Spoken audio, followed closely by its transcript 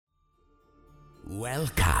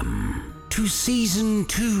Welcome to Season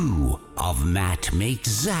 2 of Matt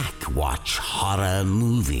Makes Zach Watch Horror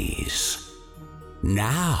Movies.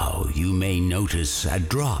 Now you may notice a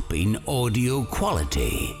drop in audio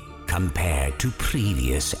quality compared to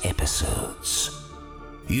previous episodes.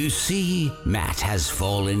 You see, Matt has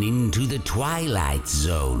fallen into the Twilight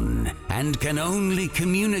Zone and can only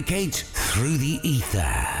communicate through the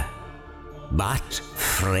ether. But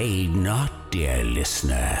fret not, dear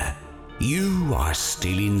listener. You are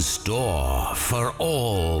still in store for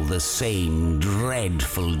all the same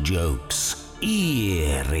dreadful jokes,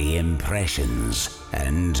 eerie impressions,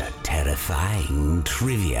 and terrifying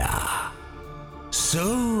trivia.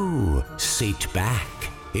 So, sit back,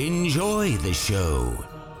 enjoy the show.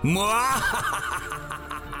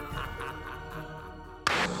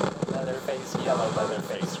 Leatherface, yellow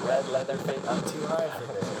Leatherface, red Leatherface. I'm too hard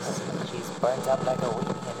for this. He's burnt up like a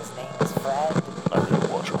weenie and his name is Fred. I'm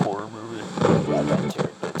gonna watch a horror movie. I've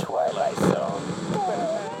entered the Twilight Zone.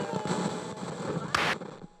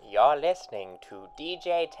 You're listening to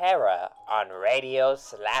DJ Terra on Radio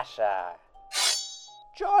Slasher.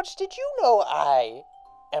 George, did you know I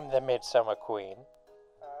am the Midsummer Queen?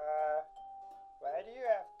 Why do you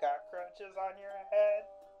have cockroaches on your head?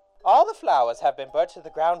 All the flowers have been burnt to the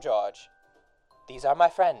ground, George. These are my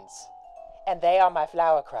friends, and they are my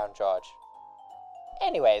flower crown, George.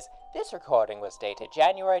 Anyways, this recording was dated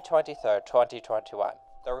January 23rd, 2021.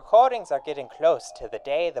 The recordings are getting close to the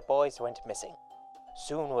day the boys went missing.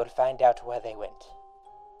 Soon we'll find out where they went.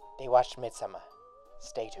 They watched Midsummer.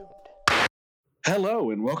 Stay tuned. Hello,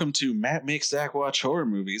 and welcome to Matt Makes Zach Watch Horror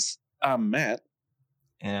Movies. I'm Matt.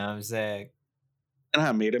 And I'm Zach. And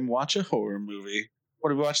I made him watch a horror movie. What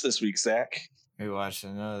did we watch this week, Zach? We watched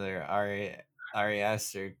another Ari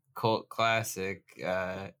Aster cult classic,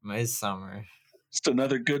 Midsummer. Just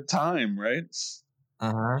another good time, right?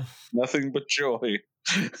 Uh-huh. Nothing but joy.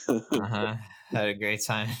 Uh-huh. Had a great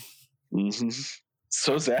time. Mm-hmm.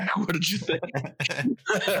 So, Zach, what did you think?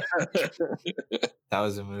 That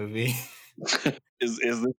was a movie. Is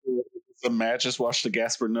this a Matt just watched a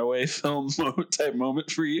Gaspar Noé film type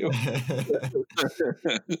moment for you?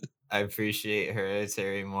 I appreciate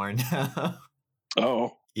Hereditary more now.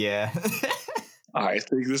 Oh. Yeah. I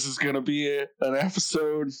think this is going to be an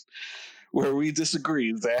episode where we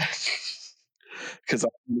disagree, Zach. Because I'm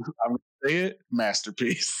going to say it,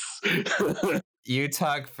 masterpiece. You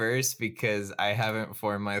talk first because I haven't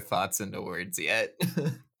formed my thoughts into words yet.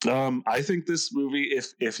 I think this movie,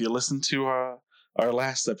 if you listen to our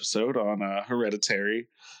last episode on Hereditary,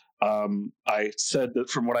 I said that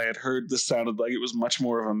from what I had heard, this sounded like it was much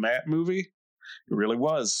more of a Matt movie. It really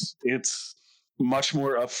was. It's much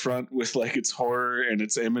more upfront with like its horror and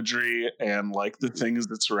its imagery and like the things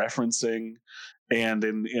it's referencing. And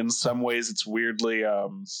in some ways, it's weirdly,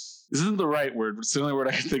 this isn't the right word, but it's the only word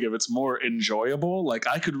I can think of. It's more enjoyable. Like,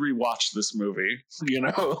 I could rewatch this movie, you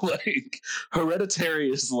know? Like, Hereditary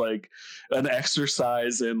is like an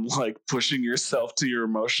exercise in like pushing yourself to your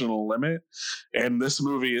emotional limit. And this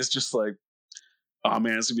movie is just like, oh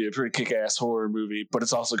man, it's gonna be a pretty kick-ass horror movie, but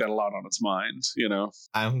it's also got a lot on its mind, you know?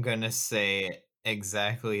 I'm gonna say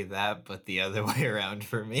exactly that, but the other way around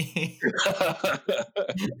for me.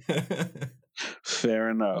 Fair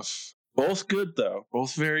enough. Both good though.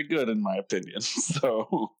 Both very good in my opinion.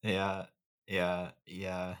 So Yeah.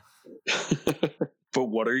 But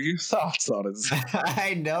what are your thoughts on it?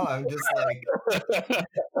 I know. I'm just like,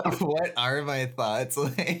 what are my thoughts?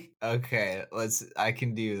 Like, okay, I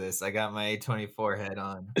can do this. I got my A24 head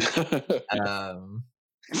on.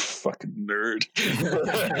 Fucking nerd.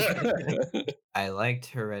 I liked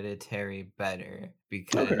Hereditary better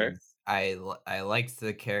because I liked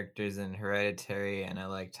the characters in Hereditary and I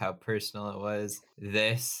liked how personal it was.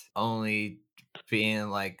 This only being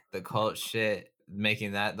like the cult shit,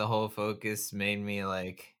 making that the whole focus made me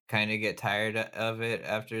like kind of get tired of it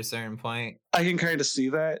after a certain point. I can kind of see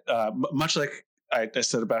that. Much like I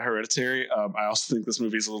said about Hereditary, I also think this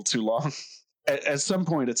movie is a little too long. At some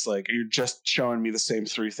point, it's like you're just showing me the same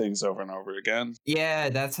three things over and over again. Yeah,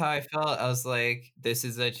 that's how I felt. I was like, this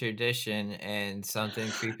is a tradition and something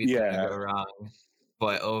creepy's gonna go wrong.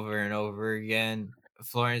 But over and over again,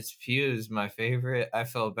 Florence Pugh is my favorite. I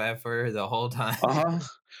felt bad for her the whole time. Uh-huh.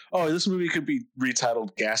 Oh, this movie could be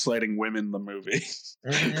retitled Gaslighting Women, the movie.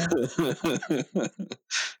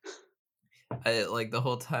 Like the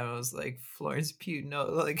whole time I was like, Florence Pugh, no,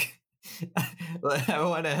 like I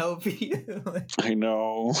want to help you. I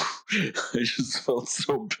know. I just felt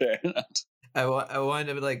so bad. I want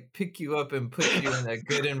to like pick you up and put you in a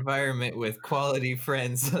good environment with quality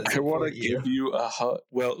friends. I want to give you a hug.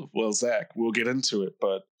 Well, Zach, we'll get into it,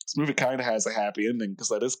 but this movie kind of has a happy ending because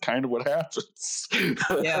that is kind of what happens.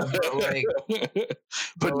 Yeah, but like,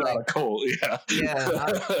 but not like, a cult. Yeah,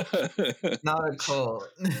 yeah, not a cult.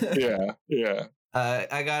 yeah.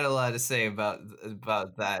 I got a lot to say about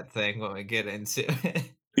that thing when we get into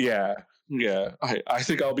it. Yeah. I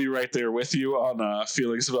think I'll be right there with you on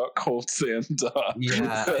feelings about cults and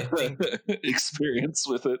I think, experience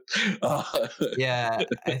with it. Yeah,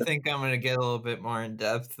 I think I'm gonna get a little bit more in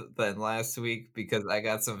depth than last week because I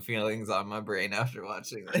got some feelings on my brain after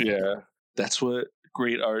watching it. Yeah, that's what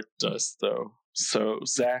great art does, though. So,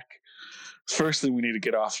 Zach, first thing we need to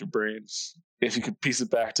get off your brain, if you could piece it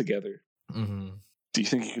back together. Mm-hmm. Do you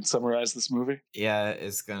think you can summarize this movie? Yeah,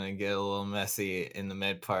 it's gonna get a little messy in the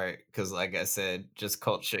mid part because, like I said, just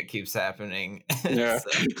cult shit keeps happening. Yeah.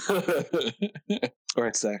 All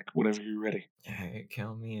right, Zach, whenever you're ready. All right,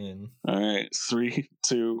 count me in. All right, 3,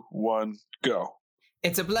 2, 1, go.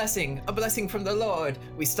 It's a blessing from the Lord.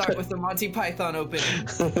 We start with the Monty Python opening.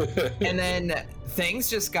 And then things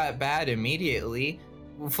just got bad immediately.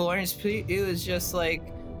 Florence Pugh is just like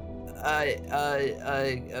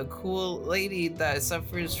a cool lady that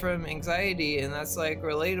suffers from anxiety, and that's like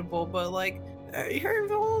relatable, but like her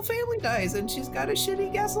whole family dies and she's got a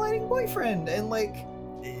shitty gaslighting boyfriend, and like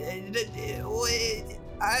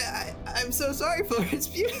I'm so sorry, Florence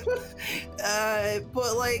Pugh.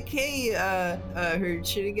 But like, hey, her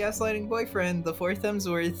shitty gaslighting boyfriend, the Fourth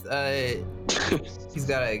Hemsworth, he's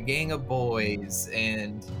got a gang of boys,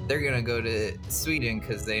 and they're gonna go to Sweden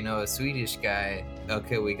because they know a Swedish guy.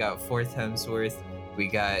 Okay, we got Fourth Hemsworth, we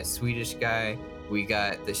got Swedish guy, we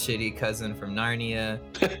got the shitty cousin from Narnia,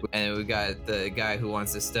 and we got the guy who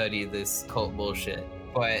wants to study this cult bullshit.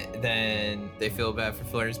 But then they feel bad for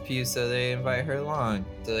Florence Pugh, so they invite her along.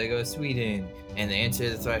 So they go to Sweden, and they enter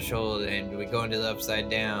the threshold, and we go into the Upside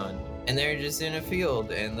Down. And they're just in a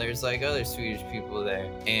field, and there's like other Swedish people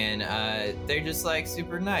there. And they're just like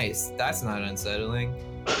super nice. That's not unsettling.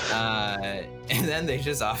 And then they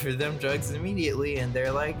just offer them drugs immediately, and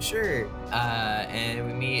they're like, sure. And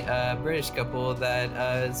we meet a British couple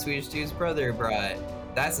that Swedish dude's brother brought.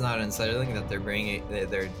 That's not unsettling that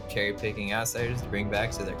they're cherry picking outsiders to bring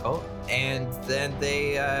back to their cult. And then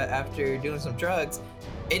they, after doing some drugs,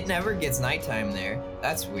 it never gets nighttime there.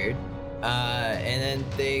 That's weird. And then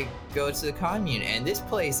they go to the commune, and this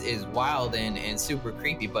place is wild and super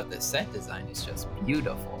creepy, but the set design is just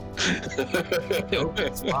beautiful. Dope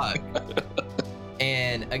as fuck.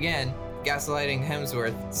 And again, gaslighting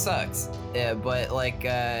Hemsworth sucks. But like,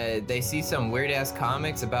 they see some weird ass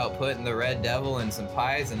comics about putting the Red Devil in some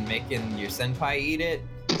pies and making your senpai eat it.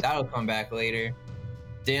 That'll come back later.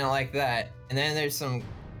 Didn't like that. And then there's some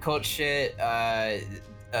cult shit.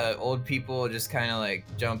 Old people just kind of like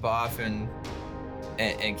jump off and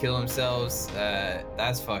kill themselves.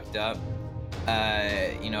 That's fucked up.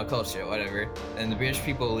 Cult shit, whatever. And the British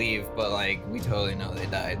people leave, but like we totally know they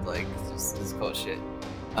died. Like this is cult shit.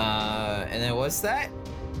 And then what's that?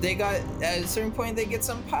 They got, at a certain point, they get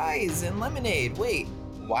some pies and lemonade. Wait,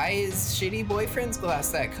 why is shitty boyfriend's glass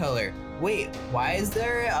that color? Wait, why is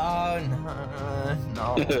there,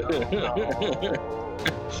 no.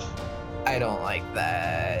 I don't like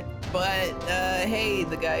that. But, hey,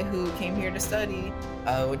 the guy who came here to study,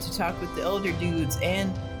 went to talk with the elder dudes,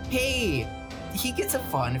 and hey, he gets a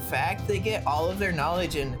fun fact. They get all of their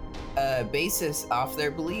knowledge and basis off their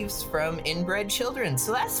beliefs from inbred children,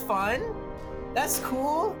 so that's fun. That's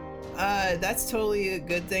cool. That's totally a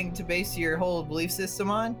good thing to base your whole belief system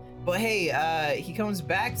on. But hey, he comes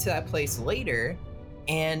back to that place later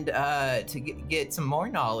and to get some more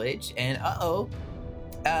knowledge, and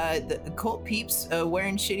the cult peeps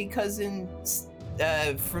wearing shitty cousins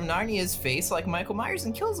from Narnia's face like Michael Myers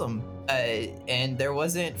and kills him. And there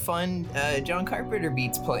wasn't fun John Carpenter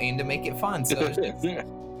beats playing to make it fun, so it's just,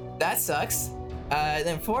 that sucks.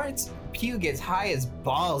 Then Florence Pugh gets high as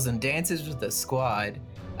balls and dances with the squad.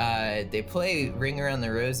 They play Ring Around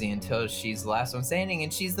the Rosie until she's the last one standing,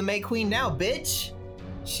 and she's the May Queen now, bitch!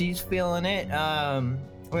 She's feeling it.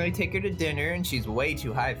 We take her to dinner, and she's way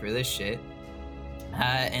too high for this shit.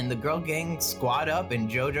 And the girl gang squad up, and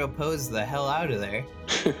JoJo pose the hell out of there.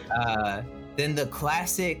 Then the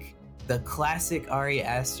classic Ari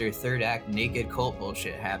Aster third act naked cult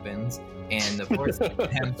bullshit happens, and the fourth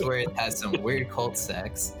Hemsworth has some weird cult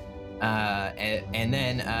sex. And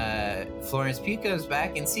then Florence Pugh comes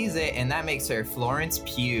back and sees it, and that makes her Florence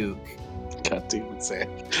Puke. God damn it, Zach.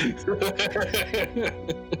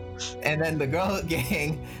 And then the girl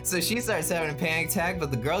gang, so she starts having a panic attack,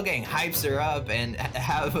 but the girl gang hypes her up and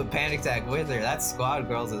have a panic attack with her. That's squad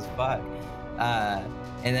girls as fuck.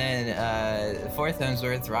 And then Fourth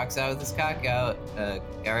Hemsworth rocks out with his cock out,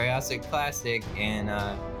 Ari Aster classic, and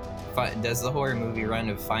does the horror movie run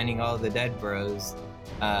of finding all the dead bros,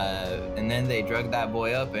 and then they drug that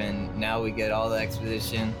boy up, and now we get all the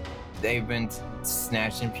exposition. They've been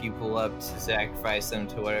snatching people up to sacrifice them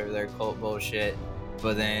to whatever their cult bullshit.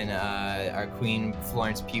 But then our queen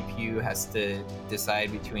Florence Pugh Pugh has to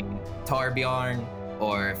decide between Torbjorn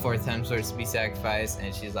or Fourth Hemsworth to be sacrificed,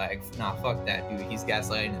 and she's like, nah, fuck that dude, he's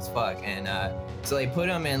gaslighting as fuck. And so they put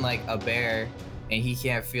him in like a bear, and he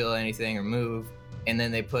can't feel anything or move. And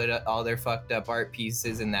then they put all their fucked up art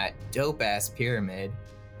pieces in that dope ass pyramid,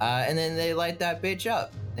 and then they light that bitch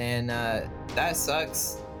up, and that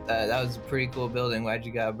sucks. That was a pretty cool building. Why'd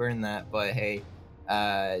you gotta burn that? But hey,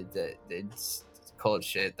 it's cold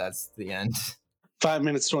shit. That's the end. 5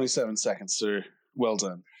 minutes 27 seconds, sir. Well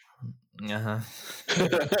done.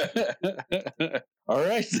 All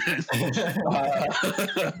right then.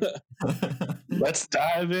 Let's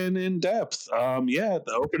dive in depth. Yeah,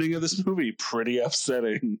 the opening of this movie, pretty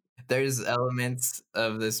upsetting. There's elements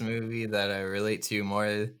of this movie that I relate to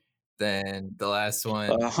more than the last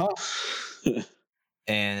one.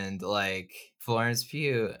 And like Florence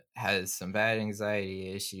Pugh has some bad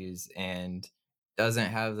anxiety issues and doesn't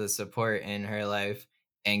have the support in her life,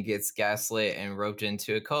 and gets gaslit and roped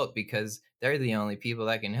into a cult because they're the only people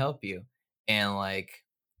that can help you. And like,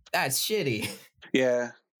 that's shitty.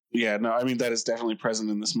 Yeah, no, I mean, that is definitely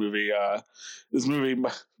present in this movie. This movie,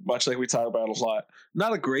 much like we talk about a lot,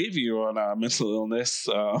 not a great view on mental illness.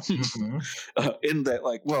 In that,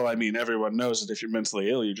 like, well, I mean, everyone knows that if you're mentally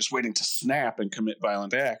ill, you're just waiting to snap and commit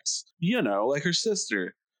violent acts. You know, like her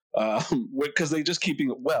sister. Because they just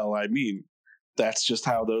keeping it well. I mean, that's just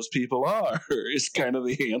how those people are. Is kind of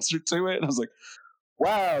the answer to it. And I was like,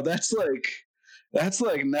 wow, that's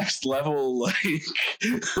like next level, like.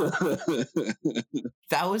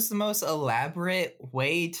 That was the most elaborate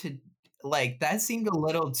way to, like, that seemed a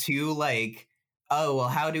little too like, oh well,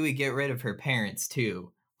 how do we get rid of her parents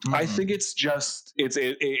too? I think it's just it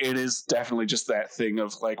is definitely just that thing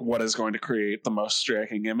of like, what is going to create the most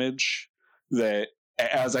striking image. That,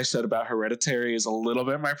 as I said about Hereditary, is a little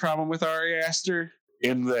bit my problem with Ari Aster,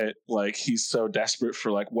 in that like he's so desperate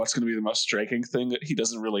for like what's going to be the most striking thing that he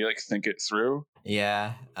doesn't really like think it through.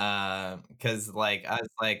 Yeah, because like I was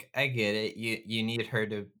like, I get it. You need her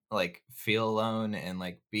to like feel alone and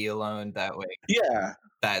like be alone that way. Yeah,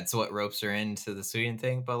 that's what ropes her into the Sweden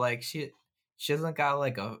thing. But like she doesn't got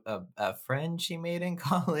like a friend she made in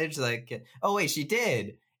college. Like, oh wait, she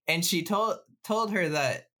did, and she told her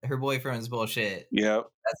that her boyfriend's bullshit. Yep,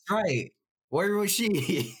 that's right. Where was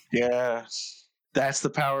she? Yeah. That's the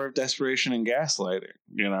power of desperation and gaslighting,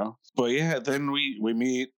 you know? But yeah, then we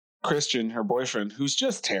meet Christian, her boyfriend, who's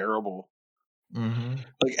just terrible.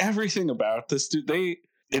 Like, everything about this dude, it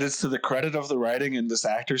is to the credit of the writing and this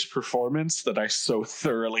actor's performance that I so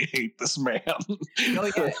thoroughly hate this man.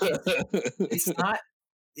 Oh yeah, it's not.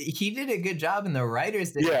 He did a good job, and the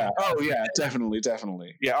writers did. Yeah. Oh yeah, definitely.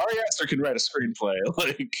 Yeah, Ari Aster can write a screenplay.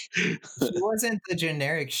 Like, he wasn't the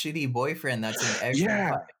generic shitty boyfriend that's in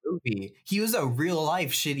every movie. He was a real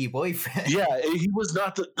life shitty boyfriend. Yeah, he was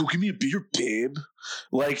not the go give me a beer, babe.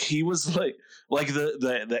 Like, he was like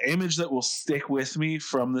the image that will stick with me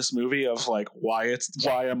from this movie of like why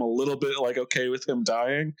I'm a little bit like okay with him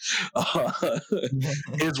dying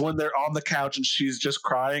is when they're on the couch and she's just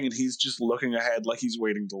crying and he's just looking ahead like he's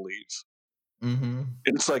waiting to leave. And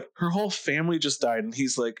it's like her whole family just died and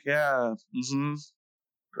he's like, yeah,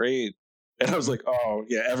 great. And I was like, oh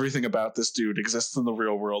yeah, everything about this dude exists in the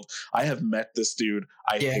real world. I have met this dude.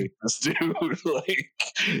 I hate this dude. Like,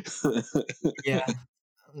 yeah.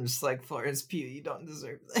 I'm just like, Florence Pugh, you don't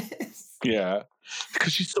deserve this. Yeah,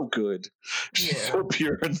 because she's so good. She's so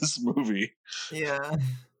pure in this movie. Yeah.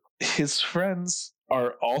 His friends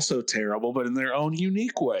are also terrible, but in their own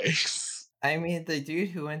unique ways. I mean, the dude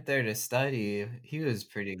who went there to study, he was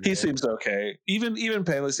pretty good. He seems okay. Even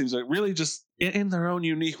Paley seems like really just in their own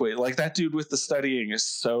unique way. Like, that dude with the studying is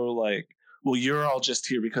so like, well, you're all just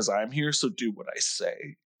here because I'm here, so do what I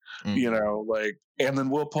say. You know, like, and then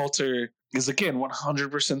Will Poulter is again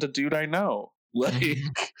 100% a dude I know. Like,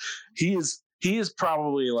 he is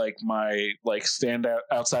probably like my like standout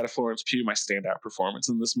outside of Florence Pugh, my standout performance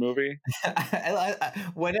in this movie.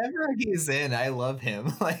 Whatever he's in, I love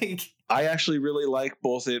him. Like, I actually really like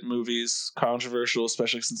both It movies. Controversial,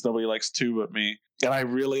 especially since nobody likes two but me. And I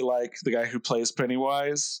really like the guy who plays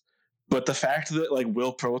Pennywise. But the fact that like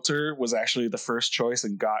Will Poulter was actually the first choice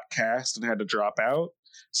and got cast and had to drop out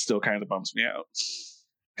still kind of bums me out.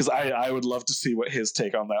 Because I would love to see what his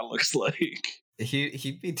take on that looks like.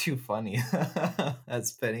 He'd be too funny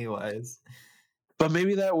as Pennywise. But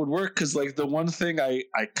maybe that would work because, like, the one thing I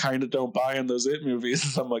kind of don't buy in those It movies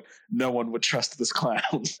is I'm like, no one would trust this clown.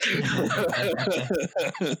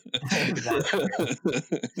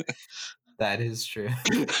 That is true.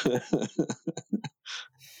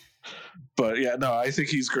 But yeah, no, I think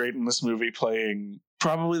he's great in this movie, playing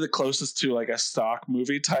probably the closest to like a stock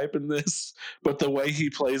movie type in this. But the way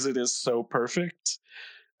he plays it is so perfect.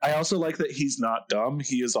 I also like that he's not dumb.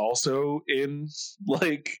 He is also in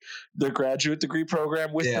like the graduate degree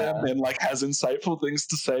program with them, and like has insightful things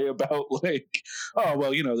to say about like, oh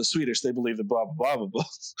well, you know, the Swedish, they believe in blah blah blah blah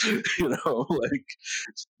blah. You know, like,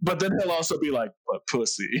 but then he'll also be like, but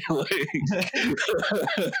pussy. Like,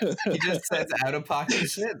 he just says out of pocket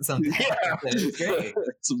shit sometimes. Yeah. It's great.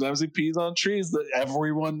 Sometimes he pees on trees that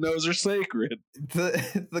everyone knows are sacred.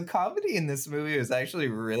 The comedy in this movie was actually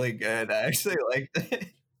really good. I actually liked it.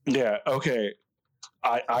 Yeah, okay.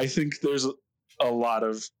 I think there's a lot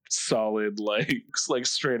of solid like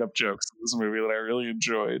straight up jokes in this movie that I really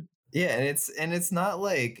enjoyed. Yeah, and it's not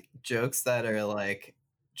like jokes that are like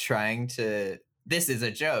trying to, this is a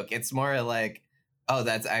joke. It's more like, oh,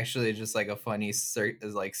 that's actually just like a funny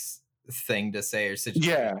thing to say or situation.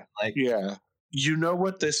 Yeah, like yeah. You know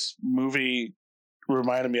what this movie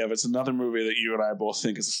reminded me of? It's another movie that you and I both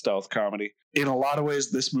think is a stealth comedy. In a lot of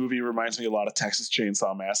ways, this movie reminds me a lot of Texas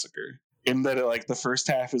Chainsaw Massacre, in that it, like, the first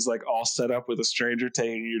half is like all set up with a stranger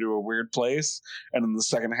taking you to a weird place, and then the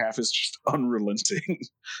second half is just unrelenting.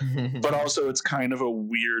 But also it's kind of a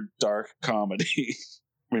weird, dark comedy.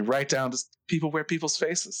 I mean, right down to people wear people's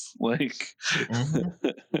faces. Like,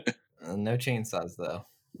 no chainsaws though.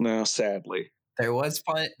 No, sadly. There was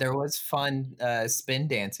fun spin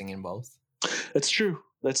dancing in both. That's true.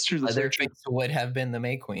 That's true. Leatherface would have been the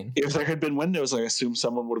May Queen. If there had been windows, I assume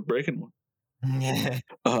someone would have broken one.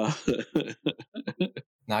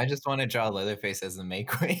 Now I just want to draw Leatherface as the May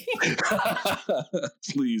Queen.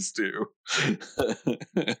 Please do.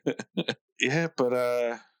 Yeah,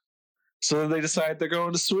 but so then they decide they're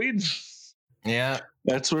going to Sweden. Yeah.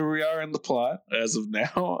 That's where we are in the plot as of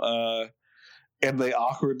now. And they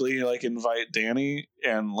awkwardly like invite Danny,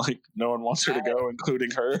 and like no one wants her to go, including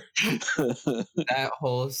her. That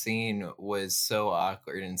whole scene was so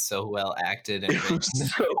awkward and so well acted, and it was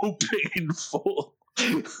so painful.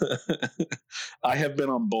 I have been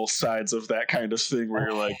on both sides of that kind of thing where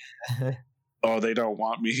you're like, oh, they don't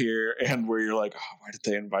want me here, and where you're like, oh, why did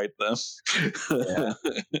they invite them? Yeah.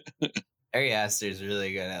 Ari Aster's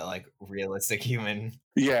really good at like realistic human.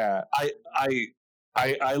 Yeah,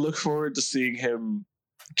 I look forward to seeing him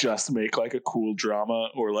just make like a cool drama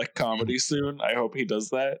or like comedy soon. I hope he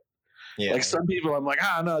does that. Yeah. Like some people I'm like,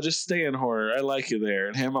 no, just stay in horror. I like you there.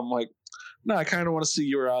 And him, I'm like, no, I kind of want to see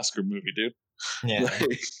your Oscar movie, dude. Yeah.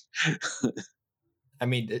 Like, I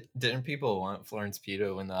mean, didn't people want Florence Pugh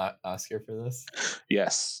to win the Oscar for this?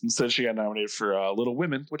 Yes. Instead she got nominated for Little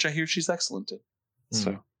Women, which I hear she's excellent in.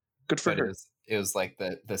 So good for her. It was like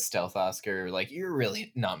the stealth Oscar, like, you're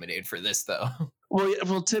really nominated for this though.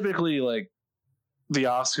 Well, typically, like, the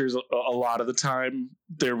Oscars, a lot of the time,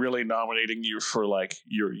 they're really nominating you for, like,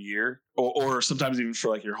 your year, or sometimes even for,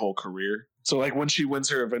 like, your whole career. So, like, when she wins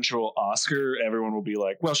her eventual Oscar, everyone will be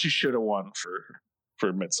like, well, she should have won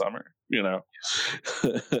for Midsommar, you know?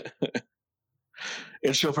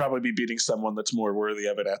 And she'll probably be beating someone that's more worthy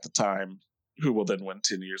of it at the time, who will then win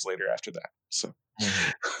 10 years later after that. So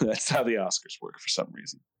that's how the Oscars work for some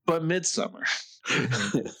reason. But Midsommar.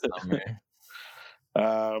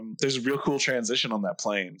 There's a real cool transition on that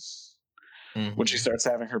plane when she starts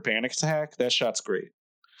having her panic attack. That shot's great.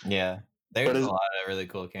 Yeah, there's a lot of really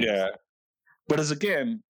cool cameras. Yeah, but as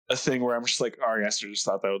again a thing where I'm just like, Ari Aster just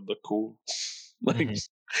thought that would look cool. Like,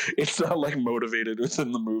 it's not like motivated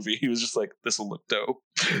within the movie. He was just like, this will look dope.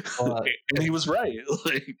 And he was right.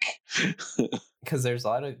 Like, because there's a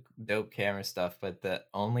lot of dope camera stuff, but the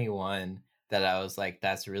only one that I was like,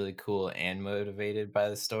 that's really cool and motivated by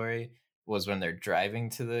the story was when they're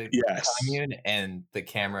driving to the commune and the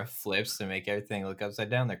camera flips to make everything look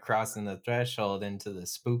upside down. They're crossing the threshold into the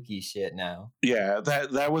spooky shit now. Yeah,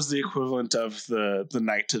 that was the equivalent of the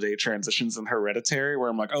night to day transitions in Hereditary, where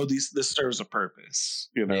I'm like, oh, this serves a purpose,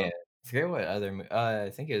 you know? Yeah. I forget what other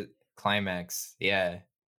I think it Climax. Yeah,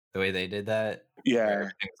 the way they did that. Yeah,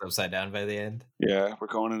 everything was upside down by the end. Yeah, we're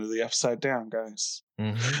going into the upside down, guys.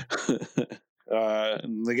 And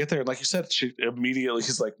they get there, and like you said, she immediately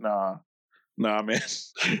is like, nah, man.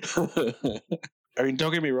 I mean,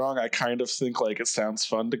 don't get me wrong, I kind of think like it sounds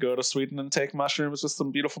fun to go to Sweden and take mushrooms with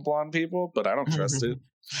some beautiful blonde people, but I don't trust it.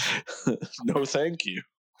 No, thank you.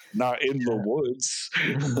 Not in the woods.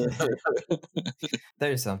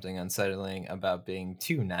 There's something unsettling about being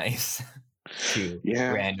too nice to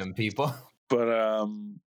random people. But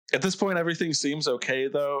at this point, everything seems okay,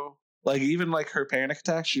 though. Like, even like her panic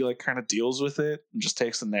attack, she like kind of deals with it and just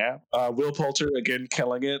takes a nap. Will Poulter again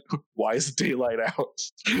killing it. Why is daylight out?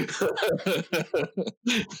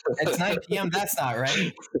 It's 9 p.m. That's not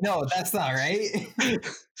right. No, that's not right.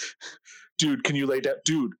 Dude, can you lay down?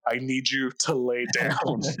 Dude, I need you to lay down.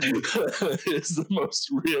 It's the most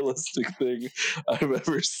realistic thing I've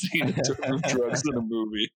ever seen in terms of drugs in a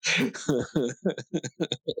movie.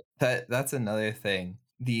 That's another thing.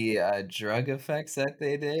 The drug effects that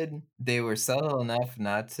they did, they were subtle enough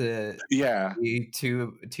not to be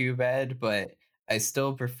too bad, but I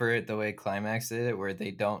still prefer it the way Climax did it, where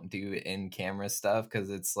they don't do in-camera stuff, because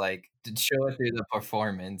it's like to show it through the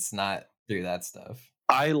performance, not through that stuff.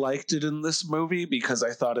 I liked it in this movie because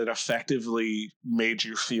I thought it effectively made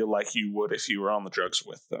you feel like you would if you were on the drugs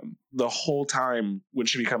with them. The whole time when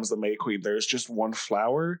she becomes the May Queen, there's just one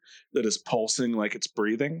flower that is pulsing like it's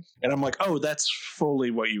breathing. And I'm like, oh, that's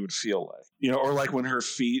fully what you would feel like. You know, or like when her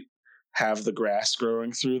feet have the grass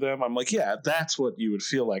growing through them. I'm like, yeah, that's what you would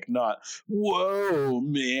feel like, not, whoa,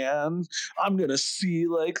 man, I'm going to see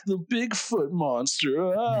like the Bigfoot monster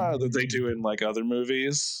that they do in like other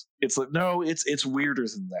movies. It's like, no, it's weirder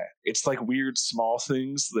than that. It's like weird small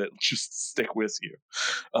things that just stick with you.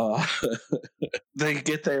 They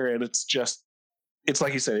get there and it's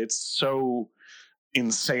like you said, it's so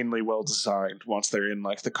insanely well designed once they're in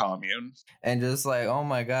like the commune. And just like, oh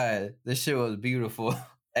my God, this shit was beautiful.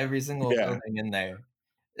 Every single building in there.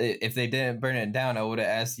 If they didn't burn it down, I would have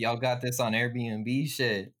asked, y'all got this on Airbnb?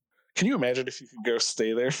 Shit. Can you imagine if you could go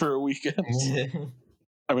stay there for a weekend?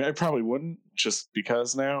 I mean, I probably wouldn't just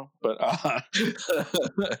because now, but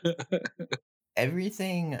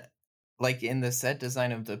everything, like in the set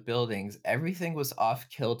design of the buildings, everything was off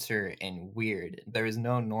kilter and weird. There was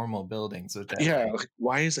no normal buildings. Like,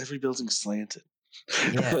 why is every building slanted?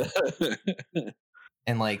 Yeah.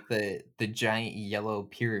 And like the giant yellow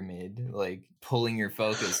pyramid, like pulling your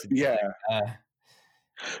focus.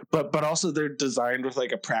 But also they're designed with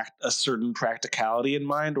like a certain practicality in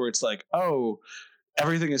mind, where it's like, oh,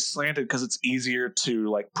 everything is slanted because it's easier to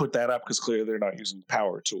like put that up because clearly they're not using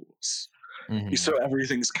power tools. Mm-hmm. So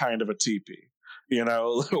everything's kind of a teepee, you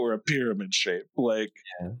know, or a pyramid shape. Like,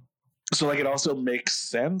 so like it also makes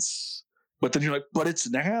sense, but then you're like, but it's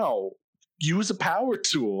now. Use a power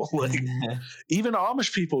tool. Like even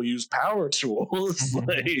Amish people use power tools.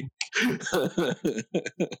 Like,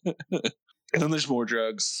 and then there's more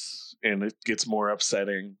drugs, and it gets more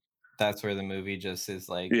upsetting. That's where the movie just is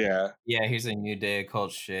like, here's a new day of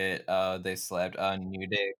cult shit. They slept on new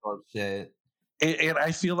day of cult shit. And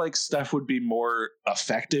I feel like stuff would be more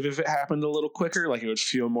effective if it happened a little quicker. Like it would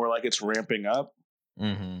feel more like it's ramping up.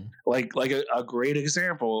 Mm-hmm. Like a great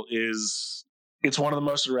example is. It's one of the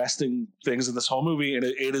most arresting things in this whole movie, and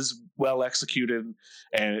it is well executed.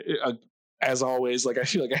 And as always, like I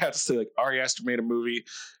feel like I have to say, like Ari Aster made a movie,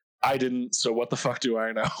 I didn't, so what the fuck do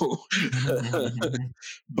I know?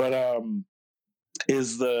 But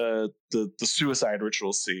is the suicide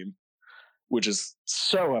ritual scene, which is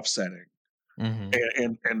so upsetting. Mm-hmm.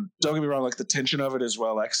 And don't get me wrong, like the tension of it is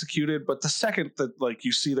well executed, but the second that like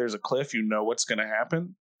you see there's a cliff, you know what's going to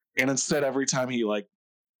happen, and instead every time he like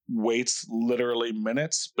waits literally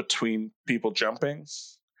minutes between people jumping.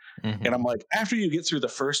 Mm-hmm. And I'm like, after you get through the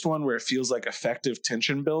first one where it feels like effective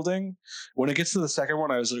tension building, when it gets to the second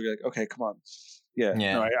one, I was literally like, okay, come on.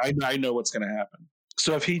 No, I know what's going to happen.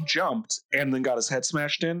 So if he jumped and then got his head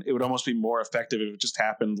smashed in, it would almost be more effective if it just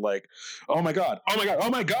happened like, oh my God,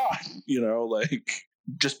 you know, like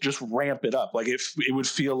just ramp it up. Like it would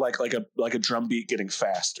feel like a drum beat getting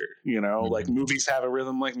faster, you know, like movies have a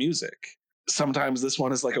rhythm like music. Sometimes this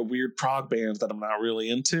one is like a weird prog band that I'm not really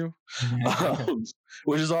into,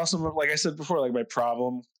 which is also, like I said before, like my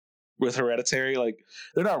problem with Hereditary. Like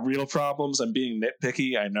they're not real problems. I'm being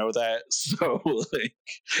nitpicky. I know that. So like,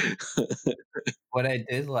 what I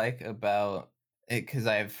did like about it, because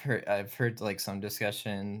I've heard like some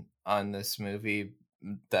discussion on this movie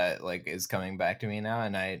that like is coming back to me now,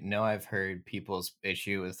 and I know I've heard people's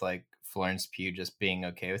issue with like Florence Pugh just being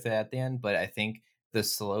okay with it at the end, but I think the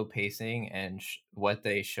slow pacing and what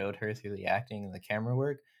they showed her through the acting and the camera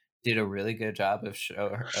work did a really good job of showing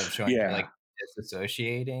her like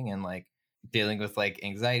disassociating and like dealing with like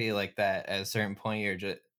anxiety like that. At a certain point, you're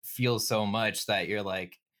just feel so much that you're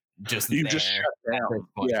like just shut down.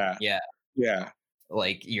 Yeah.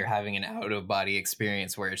 Like you're having an out of body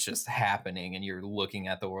experience where it's just happening and you're looking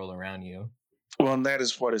at the world around you. Well, and that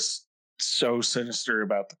is what is so sinister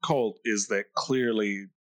about the cult, is that clearly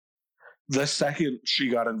the second she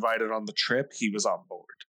got invited on the trip, he was on board.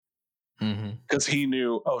 Because he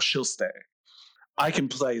knew, oh, she'll stay. I can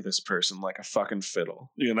play this person like a fucking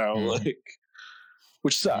fiddle, you know, like,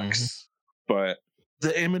 which sucks. But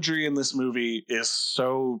the imagery in this movie is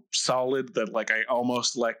so solid that like I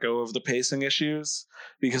almost let go of the pacing issues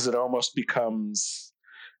because it almost becomes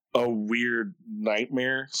a weird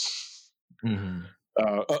nightmare.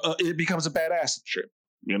 It becomes a bad acid trip,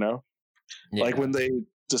 you know? Yeah. Like when they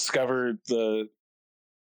discovered the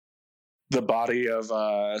body of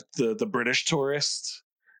the British tourist,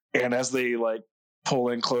 and as they like pull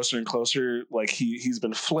in closer and closer, like he's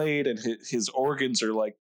been flayed and his organs are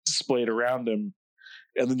like displayed around him,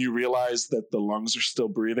 and then you realize that the lungs are still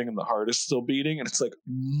breathing and the heart is still beating, and it's like,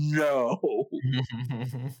 no.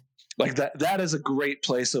 Like that is a great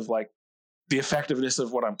place of like the effectiveness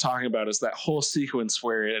of what I'm talking about is that whole sequence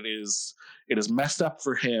where it is messed up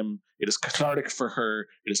for him, it is cathartic for her,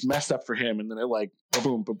 it is messed up for him, and then it like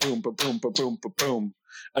boom, boom, boom, boom, boom, boom, boom,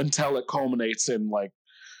 until it culminates in like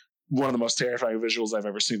one of the most terrifying visuals I've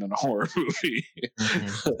ever seen in a horror movie.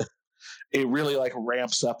 It really like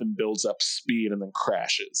ramps up and builds up speed and then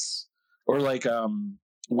crashes. Or like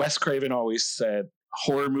Wes Craven always said,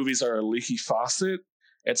 horror movies are a leaky faucet.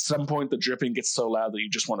 At some point, the dripping gets so loud that you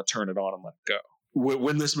just want to turn it on and let it go.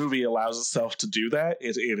 When this movie allows itself to do that,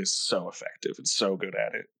 it is so effective. It's so good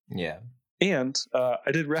at it. Yeah. And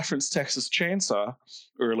I did reference Texas Chainsaw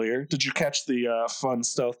earlier. Did you catch the fun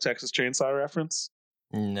stealth Texas Chainsaw reference?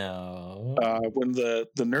 No. When the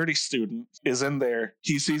nerdy student is in there,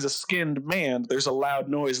 he sees a skinned man, there's a loud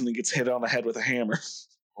noise, and he gets hit on the head with a hammer.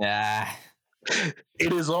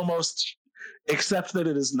 It is almost... Except that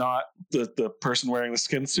it is not the person wearing the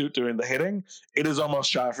skin suit doing the hitting. It is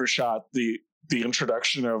almost shot for shot the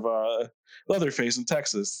introduction of Leatherface in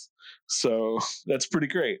Texas. So that's pretty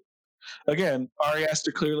great. Again, Ari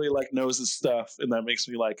Aster clearly like knows his stuff, and that makes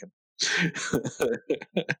me like him.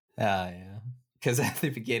 Yeah. Because at the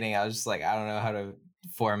beginning, I was just like, I don't know how to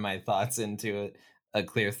form my thoughts into a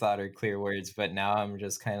clear thought or clear words, but now I'm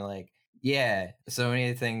just kind of like, yeah, so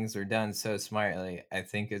many things were done so smartly. I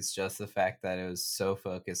think it's just the fact that it was so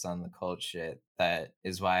focused on the cult shit that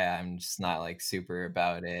is why I'm just not like super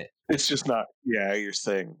about it. It's just not, your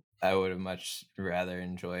thing. I would have much rather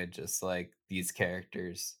enjoyed just like these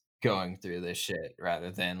characters going through this shit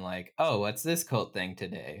rather than like, oh, what's this cult thing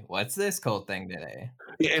today? What's this cult thing today?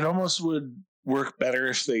 Yeah, it almost would work better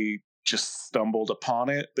if they just stumbled upon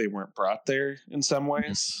it. They weren't brought there in some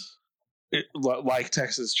ways. Like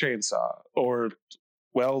Texas Chainsaw, or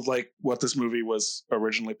like what this movie was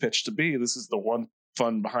originally pitched to be. This is the one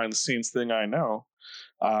fun behind the scenes thing I know.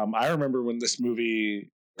 I remember when this movie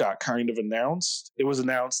got kind of announced, it was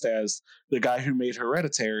announced as the guy who made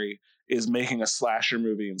Hereditary is making a slasher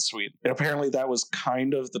movie in Sweden. And apparently that was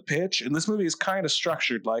kind of the pitch. And this movie is kind of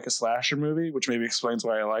structured like a slasher movie, which maybe explains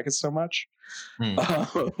why I like it so much.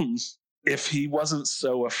 If he wasn't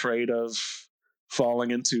so afraid of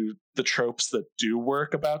falling into the tropes that do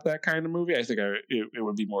work about that kind of movie, I think it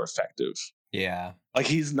would be more effective. Yeah. Like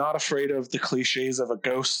he's not afraid of the cliches of a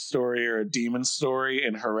ghost story or a demon story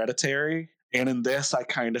in Hereditary. And in this, I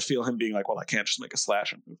kind of feel him being like, well, I can't just make a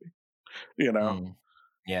slasher movie, you know?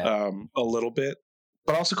 Yeah. A little bit.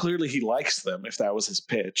 But also clearly he likes them if that was his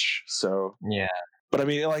pitch. So yeah. But I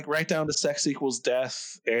mean, like right down to sex equals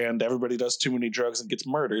death and everybody does too many drugs and gets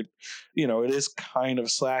murdered. You know, it is kind of a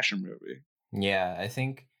slasher movie. Yeah, I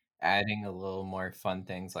think adding a little more fun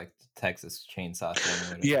things like the Texas Chainsaw thing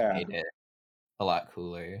would have made it a lot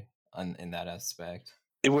cooler in that aspect.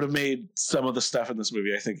 It would have made some of the stuff in this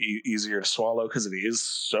movie, I think, easier to swallow because it is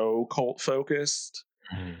so cult focused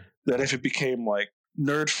that if it became like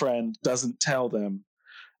Nerd Friend doesn't tell them,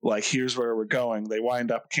 like, here's where we're going, they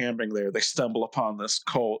wind up camping there, they stumble upon this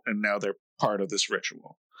cult, and now they're part of this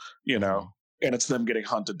ritual, you know? And it's them getting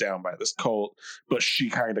hunted down by this cult, but she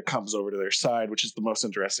kind of comes over to their side, which is the most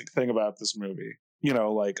interesting thing about this movie. You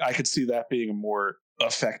know, like, I could see that being a more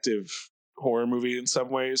effective horror movie in some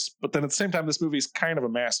ways, but then at the same time, this movie is kind of a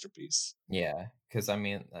masterpiece. Yeah, because I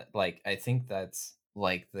mean, like, I think that's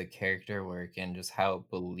like the character work and just how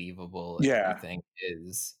believable everything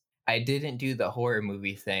is. I didn't do the horror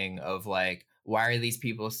movie thing of like, why are these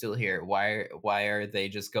people still here? Why are they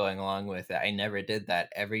just going along with it? I never did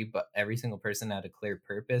that. Every single person had a clear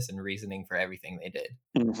purpose and reasoning for everything they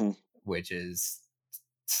did, which is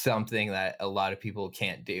something that a lot of people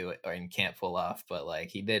can't do and can't pull off. But like,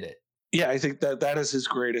 he did it. Yeah, I think that is his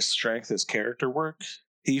greatest strength, his character work.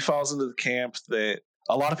 He falls into the camp that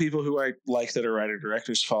a lot of people who I like that are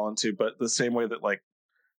writer-directors fall into, but the same way that, like,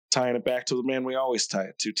 tying it back to the man we always tie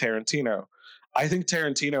it to, Tarantino. I think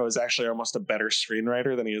Tarantino is actually almost a better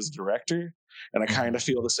screenwriter than he is a director, and I kind of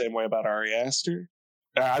feel the same way about Ari Aster.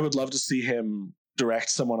 I would love to see him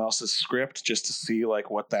direct someone else's script just to see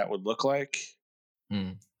like what that would look like.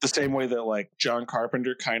 The same way that like John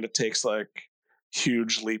Carpenter kind of takes like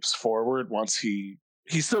huge leaps forward once he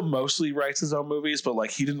still mostly writes his own movies, but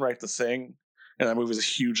like he didn't write The Thing, and that movie was a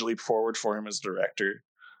huge leap forward for him as director.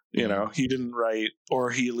 You know, he didn't write,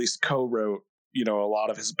 or he at least co-wrote, you know, a lot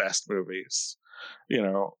of his best movies, you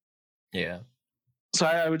know. Yeah. So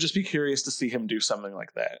I would just be curious to see him do something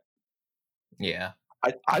like that. Yeah.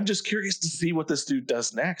 I'm just curious to see what this dude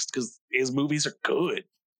does next, because his movies are good.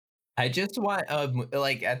 I just want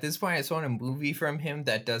like at this point I just want a movie from him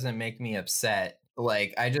that doesn't make me upset.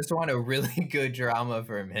 Like I just want a really good drama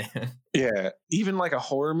from him. Yeah, even like a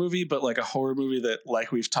horror movie, but like a horror movie that,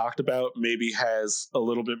 like we've talked about, maybe has a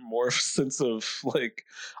little bit more sense of like,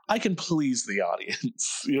 I can please the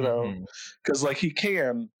audience, you know, because like he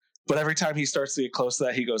can, but every time he starts to get close to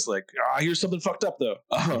that, he goes like, here's something fucked up though.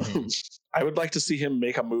 I would like to see him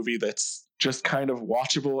make a movie that's just kind of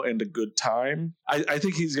watchable and a good time. I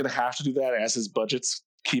think he's going to have to do that as his budgets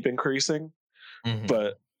keep increasing,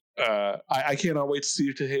 but I cannot wait to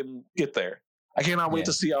see him get there. I cannot wait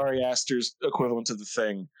to see Ari Aster's equivalent to The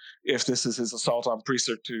Thing. If this is his Assault on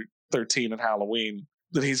Precinct 13 and Halloween,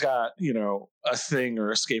 that he's got, you know, A Thing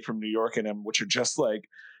or Escape from New York in him, which are just like,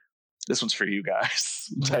 this one's for you guys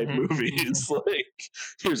type movies. Like,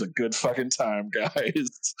 here's a good fucking time,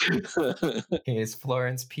 guys. Here's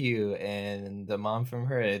Florence Pugh and the mom from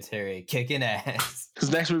Hereditary kicking ass. His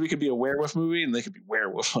next movie could be a werewolf movie, and they could be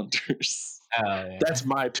werewolf hunters. That's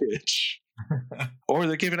my pitch. Or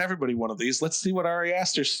they're giving everybody one of these. Let's see what Ari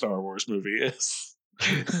Aster's Star Wars movie is.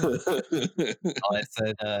 All I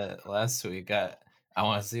said last week, I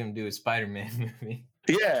want to see him do a Spider-Man movie.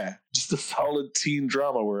 Yeah, just a solid teen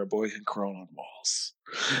drama where a boy can crawl on walls.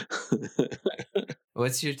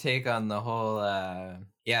 What's your take on the whole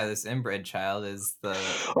this inbred child is the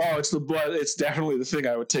it's the blood. It's definitely the thing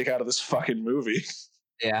I would take out of this fucking movie.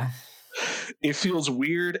 Yeah. It feels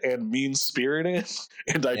weird and mean-spirited,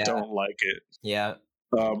 and I don't like it. Yeah.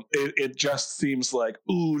 It just seems like,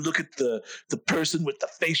 ooh, look at the person with the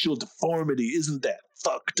facial deformity. Isn't that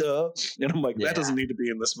fucked up? And I'm like, that doesn't need to be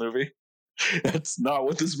in this movie. That's not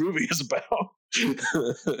what this movie is about.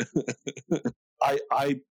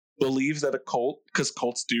 I believe that a cult, because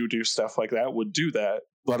cults do stuff like that, would do that.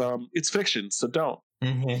 But it's fiction, so don't.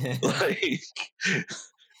 Like,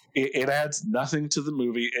 it adds nothing to the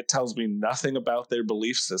movie. It tells me nothing about their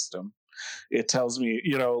belief system. It tells me,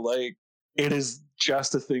 you know, like, it is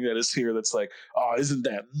just a thing that is here that's like, oh, isn't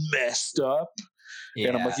that messed up? Yeah.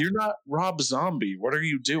 And I'm like, you're not Rob Zombie. What are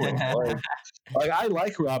you doing? Like, I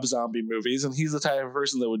like Rob Zombie movies, and he's the type of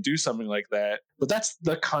person that would do something like that. But that's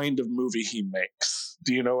the kind of movie he makes.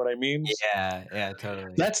 Do you know what I mean? Yeah,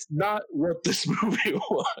 totally. That's not what this movie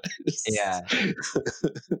was. Yeah.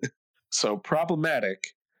 So problematic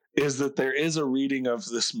is that there is a reading of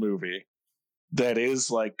this movie that is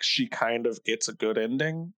like, she kind of gets a good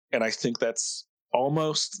ending. And I think that's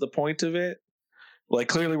almost the point of it. Like,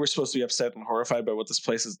 clearly we're supposed to be upset and horrified by what this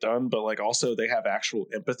place has done, but like, also they have actual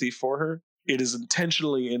empathy for her. It is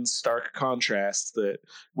intentionally in stark contrast that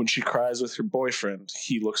when she cries with her boyfriend,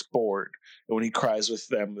 he looks bored. And when he cries with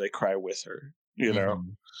them, they cry with her, you know?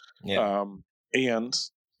 Yeah. And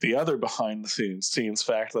the other behind the scenes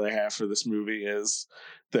fact that I have for this movie is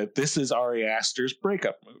that this is Ari Aster's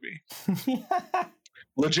breakup movie.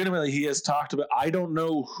 Legitimately, he has talked about, I don't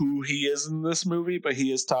know who he is in this movie, but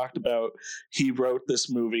he has talked about, he wrote this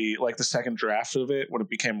movie, like the second draft of it, when it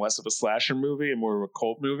became less of a slasher movie and more of a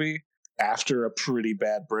cult movie, after a pretty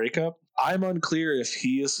bad breakup. I'm unclear if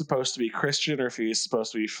he is supposed to be Christian or if he is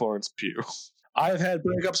supposed to be Florence Pugh. I've had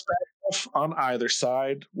breakups back on either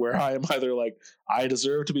side, where I am either like, I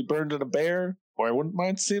deserve to be burned in a bear, or I wouldn't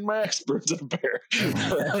mind seeing my ex burned in a bear.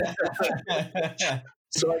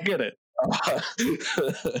 So I get it.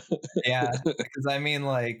 Yeah, because I mean,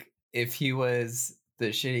 like, if he was the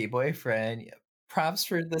shitty boyfriend, props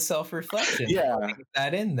for the self-reflection. Yeah, get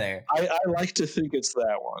that in there. I like to think it's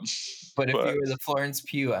that one. But if you were the Florence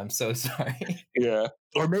Pugh, I'm so sorry. Yeah,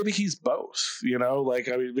 or maybe he's both. You know, like,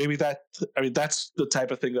 I mean, maybe that's the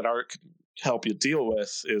type of thing that art can help you deal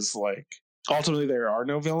with. Is like, ultimately there are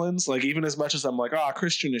no villains. Like, even as much as I'm like,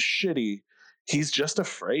 Christian is shitty, he's just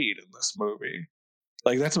afraid in this movie.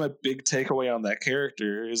 Like, that's my big takeaway on that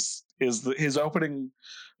character is his opening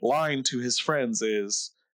line to his friends is,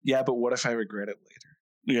 yeah, but what if I regret it later?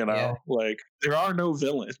 You know, like, there are no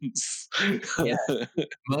villains. Yeah.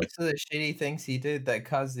 Most of the shitty things he did that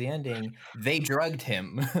caused the ending, they drugged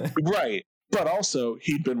him. Right. But also,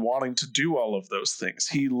 he'd been wanting to do all of those things.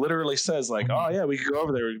 He literally says, like, oh, yeah, we could go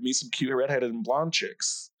over there and meet some cute redheaded and blonde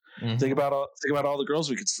chicks. Think about all the girls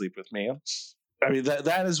we could sleep with, man. I mean,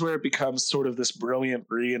 that is where it becomes sort of this brilliant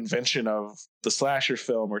reinvention of the slasher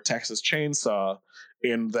film or Texas Chainsaw,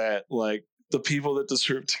 in that, like, the people that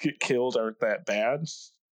deserve to get killed aren't that bad.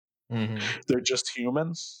 Mm-hmm. They're just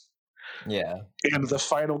human. Yeah. And the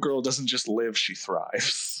final girl doesn't just live, she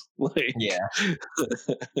thrives. Like, Yeah.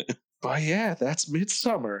 But yeah, that's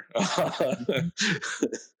Midsommar.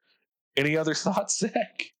 Any other thoughts,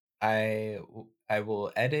 Zach? I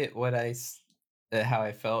will edit what how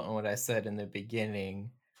I felt and what I said in the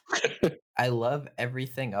beginning. I love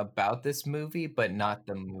everything about this movie, but not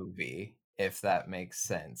the movie, if that makes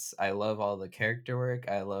sense. I love all the character work.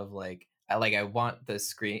 I love I want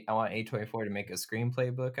A24 to make a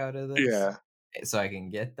screenplay book out of this. Yeah. So I can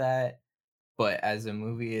get that. But as a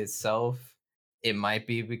movie itself, it might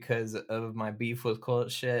be because of my beef with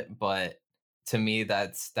cult shit, but to me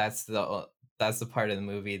that's the part of the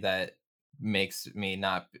movie that makes me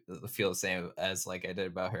not feel the same as like I did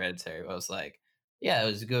about Hereditary. I was like, yeah, it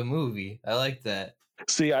was a good movie. I like that.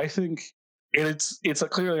 See, I think it's a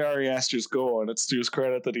clearly Ari Aster's goal, and it's to his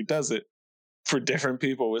credit that he does it for different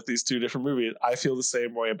people with these two different movies. I feel the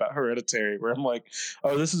same way about Hereditary, where I'm like,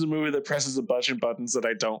 oh, this is a movie that presses a bunch of buttons that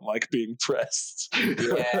I don't like being pressed.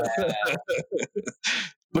 Yeah.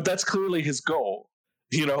 But that's clearly his goal.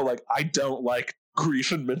 You know, like, I don't like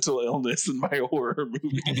grief and mental illness in my horror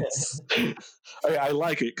movies. I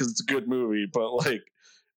like it because it's a good movie, but like,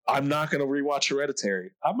 I'm not going to rewatch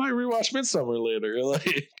Hereditary. I might rewatch Midsommar later.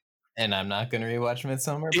 Like, and I'm not going to rewatch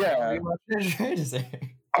Midsommar. Yeah. Rewatch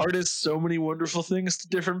Hereditary. Art is so many wonderful things to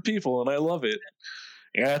different people, and I love it.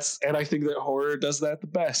 And I think that horror does that the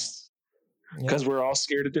best because we're all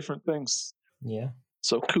scared of different things. Yeah.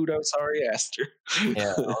 So kudos, Ari Aster.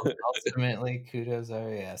 Yeah, ultimately, kudos,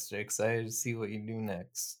 Ari Aster. Excited to see what you do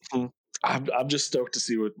next. I'm just stoked to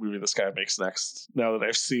see what movie this guy makes next. Now that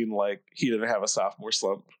I've seen, like, he didn't have a sophomore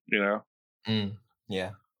slump, you know?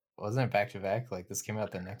 Yeah. Wasn't it back to back? Like, this came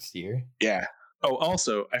out the next year? Yeah. Oh,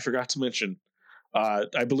 also, I forgot to mention,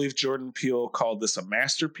 I believe Jordan Peele called this a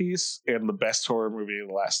masterpiece and the best horror movie in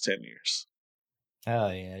the last 10 years.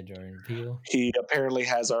 Oh, yeah, Jordan Peele. He apparently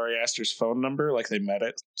has Ari Aster's phone number, like they met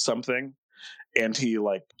at something, and he,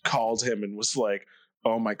 like, called him and was like,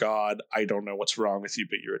 oh my God, I don't know what's wrong with you,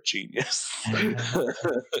 but you're a genius.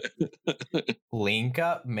 Link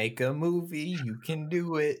up, make a movie, you can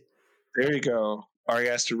do it. There you go. Ari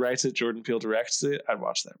Aster writes it, Jordan Peele directs it. I'd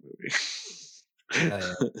watch that movie.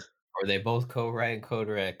 Or they both co-write and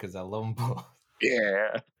co-direct, because I love them both.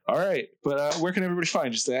 Yeah. All right. But where can everybody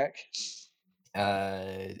find you, Zach?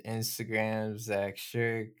 Instagram, Zach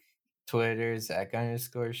Shirk. Twitter,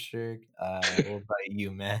 Zach_Shirk. What about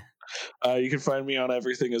you, man? You can find me on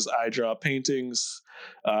everything as I Draw Paintings,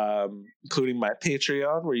 including my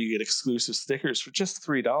Patreon, where you get exclusive stickers for just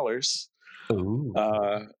 $3. Ooh.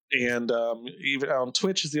 And even on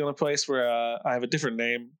Twitch is the only place where I have a different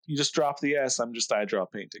name. You just drop the S. I'm just I Draw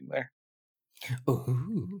Painting there.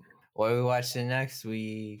 Ooh. What are we watching next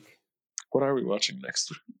week? What are we watching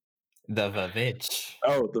next week? The Vavitch.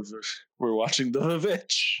 Oh, we're watching The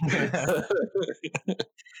Vavitch.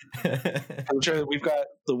 I'm sure we've got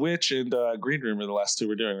The Witch and Green Room are the last two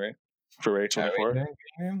we're doing, right? For A24.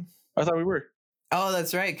 I thought we were. Oh,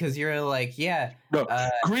 that's right, because you're like, yeah. No,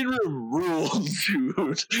 Green Room rules,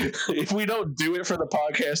 dude. If we don't do it for the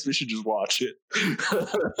podcast, we should just watch it.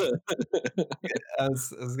 I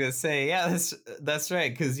was gonna say, yeah, that's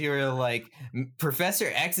right, because you were like,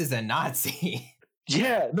 Professor X is a Nazi.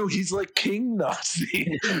 Yeah, no, he's like King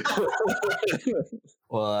Nazi.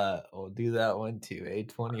 Well, we'll do that one too.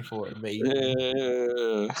 A24, baby.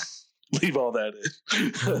 Leave all that in.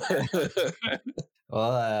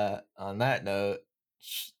 Well, on that note,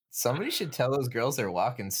 somebody should tell those girls they're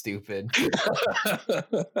walking stupid.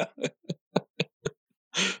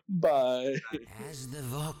 Bye. As the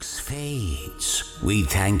Vox fades, we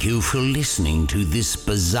thank you for listening to this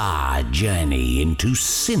bizarre journey into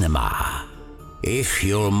cinema. If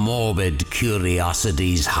your morbid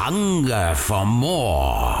curiosities hunger for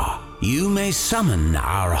more, you may summon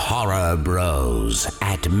our horror bros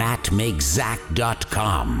at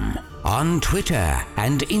mattmakeszack.com, on Twitter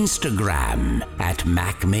and Instagram at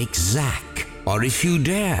macmakeszack, or if you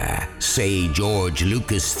dare, say George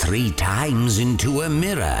Lucas 3 times into a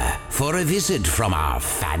mirror for a visit from our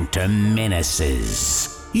phantom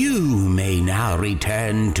menaces. You may now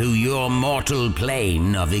return to your mortal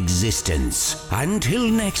plane of existence. Until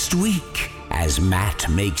next week, as Matt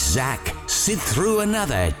makes Zack sit through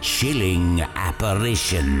another chilling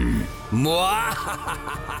apparition.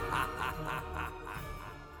 Mwah!